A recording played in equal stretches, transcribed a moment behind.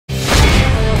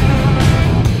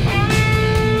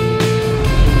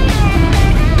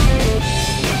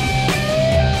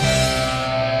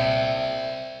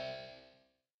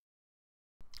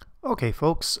Okay,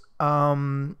 folks,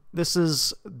 this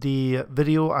is the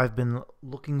video I've been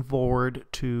looking forward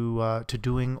to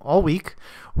doing all week.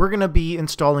 We're going to be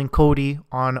installing Kodi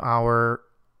on our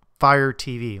Fire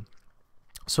TV.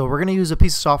 So we're going to use a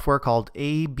piece of software called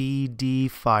ABD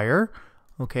Fire.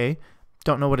 Okay,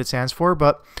 don't know what it stands for,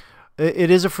 but it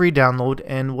is a free download,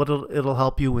 and it'll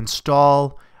help you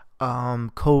install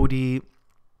Kodi,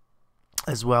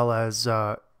 as well as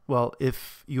well,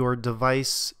 if your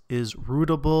device is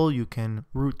rootable, you can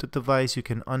root the device, you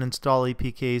can uninstall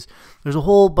APKs. There's a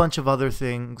whole bunch of other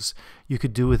things you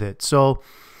could do with it. So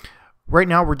right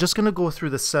now we're just going to go through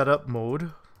the setup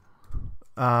mode.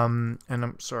 And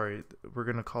I'm sorry, we're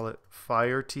going to call it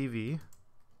Fire TV.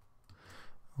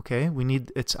 Okay, we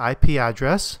need its IP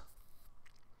address,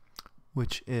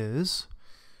 which is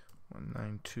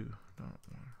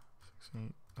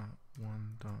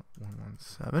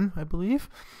 192.168.1.117, I believe.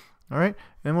 All right,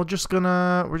 and we're just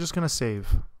gonna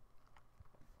save.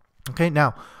 Okay,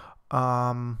 now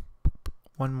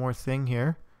one more thing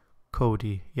here,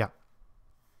 Kodi. Yeah,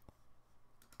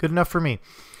 good enough for me.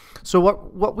 So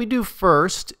what we do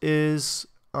first is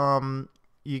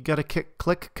you gotta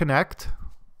click connect,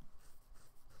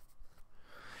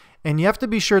 and you have to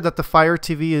be sure that the Fire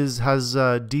TV has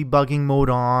debugging mode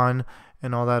on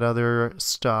and all that other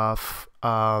stuff.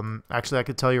 Actually, I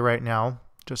could tell you right now,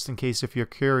 just in case if you're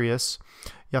curious,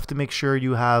 you have to make sure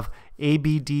you have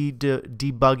ABD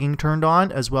debugging turned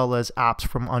on, as well as apps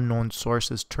from unknown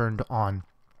sources turned on.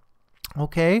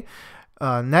 Okay.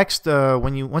 Next,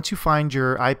 once you find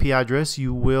your IP address,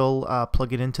 you will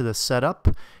plug it into the setup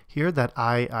here that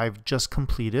I've just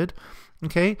completed.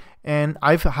 Okay, and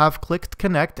I have clicked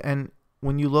connect, and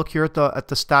when you look here at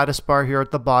the status bar here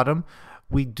at the bottom,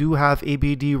 we do have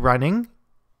ABD running.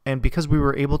 And because we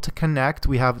were able to connect,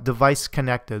 we have device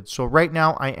connected. So right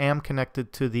now I am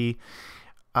connected to the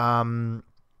Fire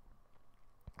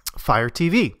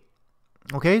TV.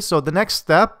 Okay, so the next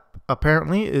step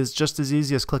apparently is just as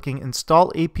easy as clicking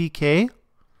install APK.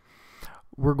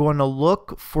 We're going to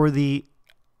look for the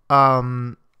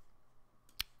Kodi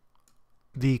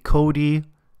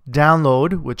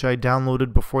download, which I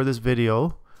downloaded before this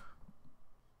video.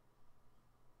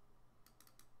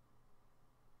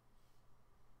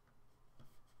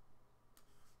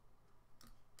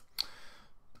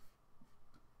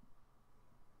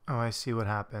 Oh, I see what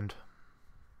happened.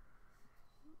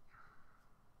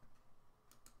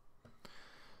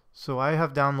 So I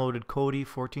have downloaded Kodi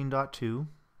 14.2.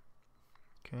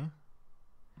 Okay.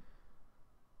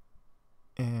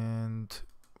 And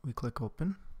we click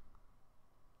open.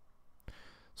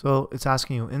 So it's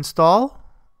asking you install.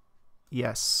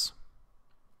 Yes.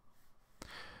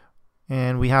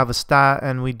 And we have a stat,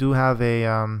 and we do have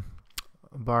a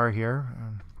bar here.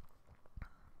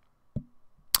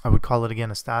 I would call it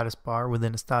again a status bar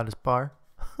within a status bar.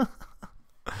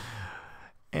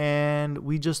 And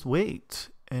we just wait,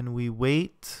 and we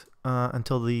wait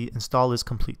until the install is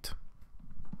complete.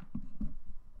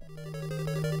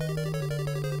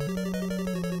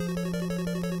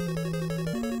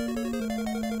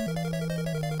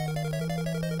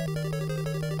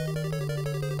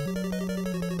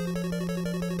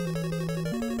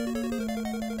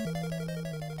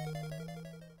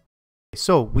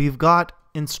 So we've got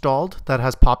installed, that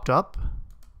has popped up,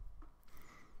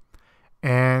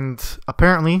 and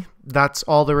apparently that's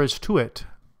all there is to it.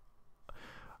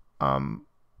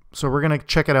 So we're gonna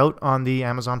check it out on the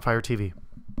Amazon Fire TV.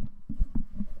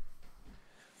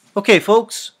 Okay,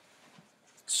 folks,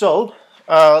 so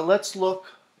let's look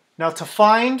now. To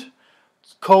find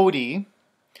Kodi,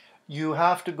 you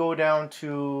have to go down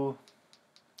to,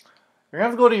 you're gonna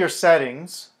have to go to your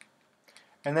settings,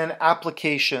 and then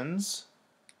applications,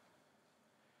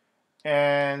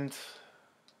 and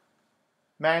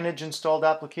manage installed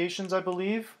applications, I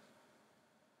believe.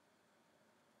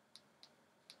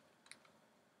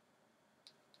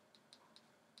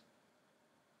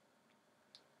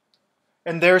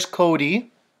 And there's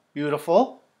Kodi.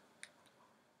 Beautiful.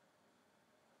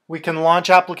 We can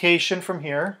launch application from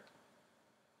here.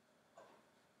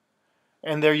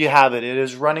 And there you have it. It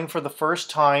is running for the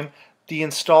first time. The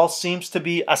install seems to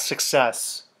be a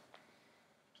success.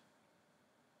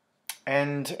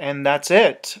 And that's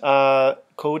it.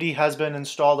 Kodi has been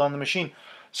installed on the machine.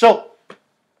 So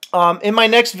in my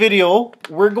next video,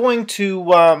 we're going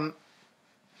to,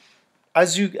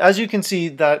 as you can see,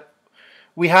 that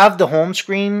we have the home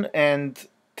screen, and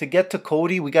to get to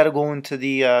Kodi, we got to go into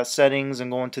the settings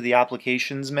and go into the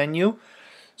applications menu.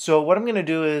 So what I'm going to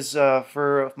do is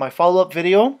for my follow-up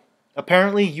video,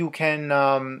 apparently you can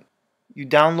you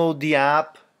download the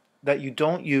app that you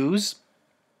don't use,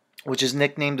 which is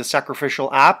nicknamed the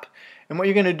Sacrificial app, And what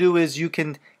you're going to do is you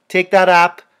can take that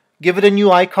app, give it a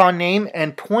new icon name,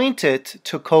 and point it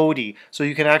to Kodi. So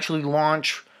you can actually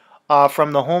launch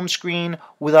from the home screen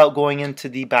without going into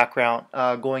the background,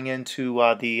 going into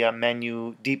the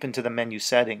menu, deep into the menu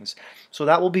settings. So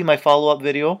that will be my follow-up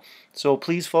video. So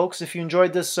please, folks, if you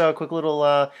enjoyed this quick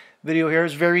little video here,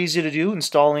 it's very easy to do,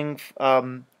 installing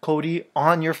Kodi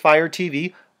on your Fire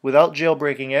TV without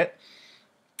jailbreaking it.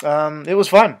 It was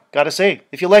fun, gotta say.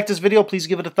 If you liked this video, please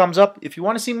give it a thumbs up. If you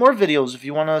want to see more videos, if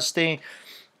you want to stay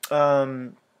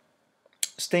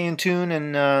in tune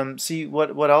and see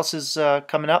what else is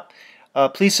coming up,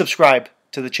 please subscribe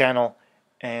to the channel.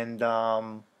 And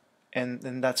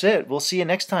that's it. We'll see you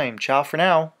next time. Ciao for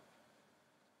now.